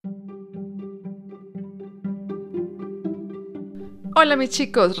Hola mis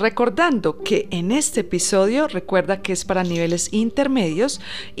chicos, recordando que en este episodio recuerda que es para niveles intermedios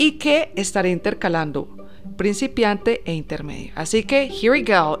y que estaré intercalando principiante e intermedio. Así que here we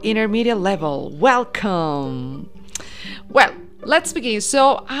go, intermediate level, welcome. Well, let's begin.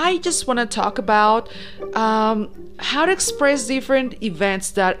 So I just want to talk about how to express different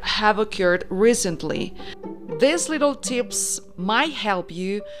events that have occurred recently. These little tips might help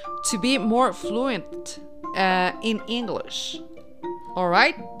you to be more fluent in English.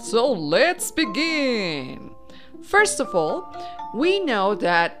 Alright, so let's begin. First of all, we know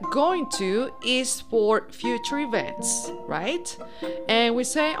that going to is for future events, right? And we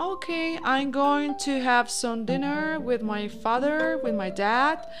say, okay, I'm going to have some dinner with my father, with my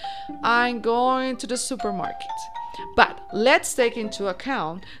dad. I'm going to the supermarket. But let's take into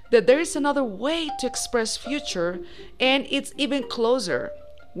account that there is another way to express future, and it's even closer,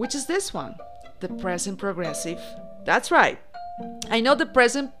 which is this one, the present progressive. That's right. I know the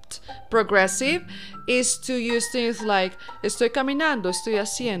present progressive is to use things like estoy caminando, estoy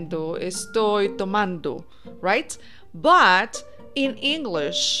haciendo, estoy tomando, right? But in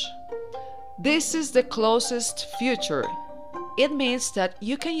English, this is the closest future. It means that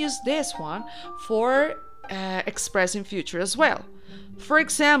you can use this one for expressing future as well. For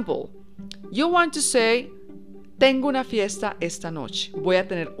example, you want to say tengo una fiesta esta noche. Voy a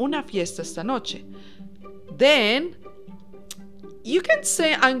tener una fiesta esta noche. Then you can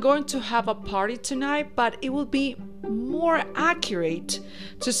say I'm going to have a party tonight, but it will be more accurate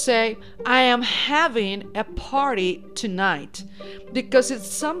to say I am having a party tonight because it's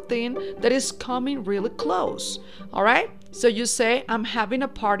something that is coming really close. All right? So you say I'm having a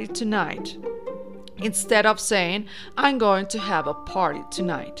party tonight instead of saying I'm going to have a party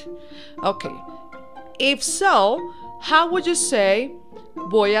tonight. Okay. If so, how would you say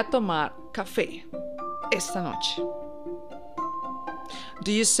voy a tomar café esta noche?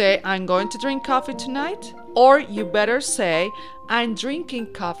 Do you say, I'm going to drink coffee tonight? Or you better say, I'm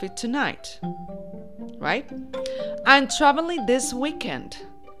drinking coffee tonight. Right? I'm traveling this weekend.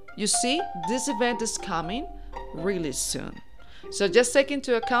 You see, this event is coming really soon. So just take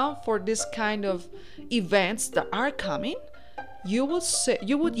into account for this kind of events that are coming, you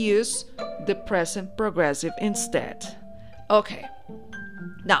would use the present progressive instead. Okay.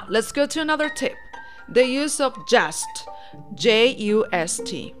 Now, let's go to another tip. The use of just.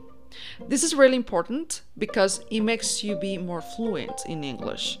 J-U-S-T. This is really important because it makes you be more fluent in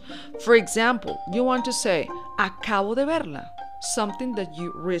English. For example, you want to say, acabo de verla, something that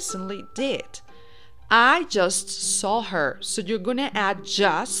you recently did. I just saw her. So you're going to add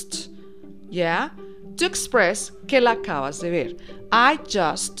just, yeah, to express que la acabas de ver. I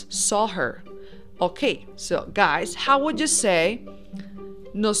just saw her. Okay, so guys, how would you say,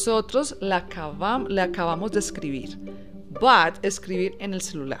 nosotros la acabamos de escribir? But escribir en el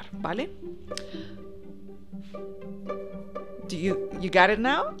celular, ¿vale? Do you got it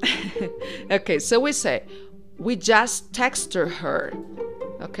now? Okay, so we say, we just texted her.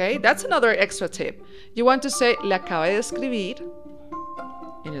 Okay, that's another extra tip. You want to say, le acabé de escribir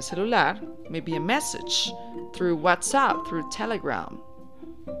en el celular, maybe a message through WhatsApp, through Telegram.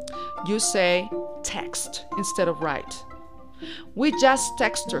 You say text instead of write. We just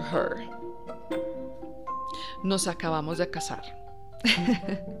texted her. Nos acabamos de casar.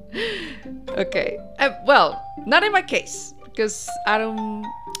 Okay. Well, not in my case because I'm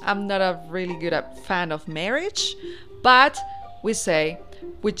not a really good fan of marriage, but we say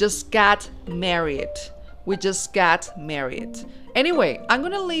we just got married. We just got married. Anyway, I'm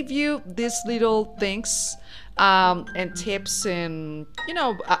gonna leave you these little things and tips and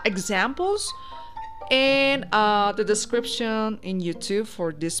examples in the description in YouTube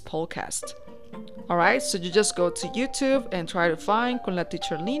for this podcast. Alright, so you just go to YouTube and try to find Con la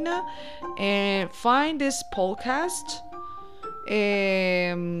Teacher Lina and find this podcast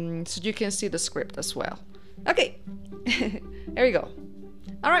so you can see the script as well. Okay, there we go.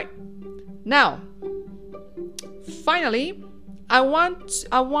 Alright, now, finally,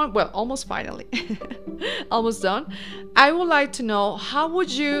 well, almost finally, almost done. I would like to know how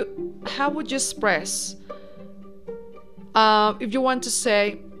would you express if you want to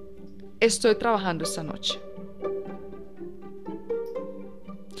say estoy trabajando esta noche.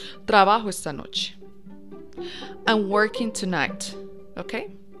 Trabajo esta noche. I'm working tonight.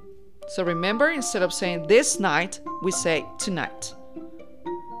 Okay? So remember, instead of saying this night, we say tonight.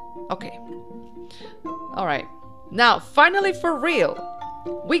 Okay. All right. Now, finally, for real,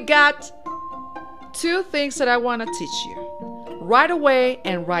 we got two things that I want to teach you right away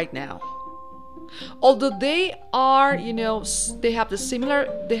and right now. Although they are, they have a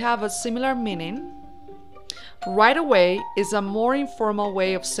similar meaning, Right away is a more informal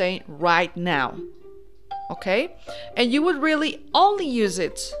way of saying right now. Okay? And you would really only use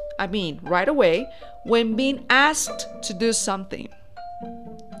it, right away, when being asked to do something.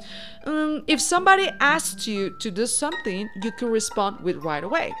 If somebody asks you to do something, you could respond with right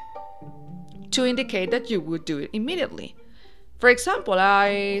away to indicate that you would do it immediately. For example,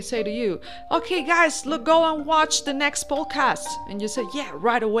 I say to you, okay guys, look, go and watch the next podcast. And you say, yeah,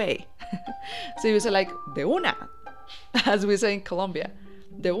 right away. So you say like, de una, as we say in Colombia.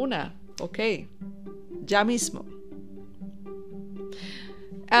 De una, okay, ya mismo.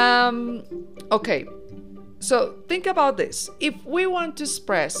 Okay, so think about this. If we want to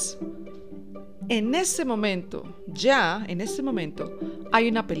express, en ese momento, ya, en ese momento, hay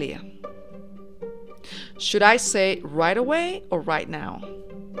una pelea. Should I say right away or right now?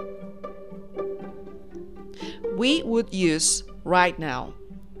 We would use right now.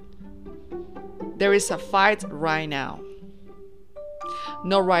 There is a fight right now.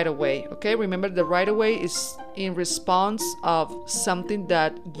 No right away, okay? Remember, the right away is in response of something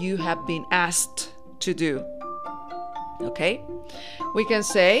that you have been asked to do. Okay? We can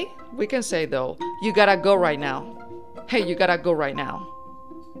say though, you gotta go right now. Hey, you gotta go right now.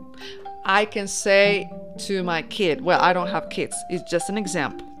 I can say to my kid, well, I don't have kids, it's just an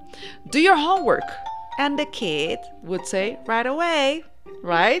example. Do your homework. And the kid would say right away,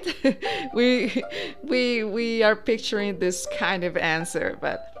 right? we are picturing this kind of answer,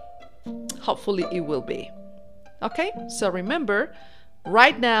 but hopefully it will be. Okay? So remember,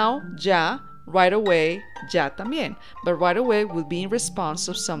 right now, ya, right away, ya también. But right away will be in response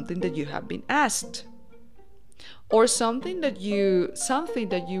of something that you have been asked. Or something that you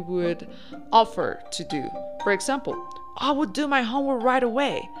would offer to do. For example, I would do my homework right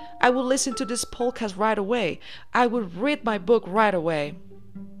away. I would listen to this podcast right away. I would read my book right away.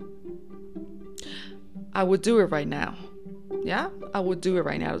 I would do it right now. Yeah, I would do it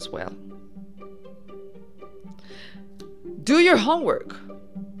right now as well. Do your homework.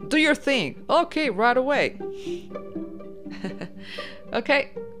 Do your thing. Okay, right away.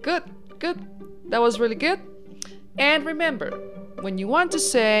 Okay, good. That was really good. And remember, when you want to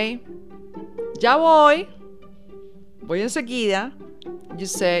say, ya voy enseguida, you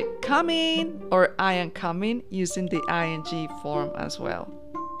say coming or I am coming using the ing form as well.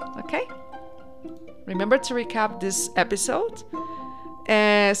 Okay? Remember to recap this episode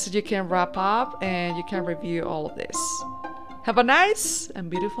so you can wrap up and you can review all of this. Have a nice and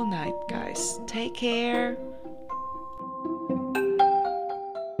beautiful night, guys. Take care.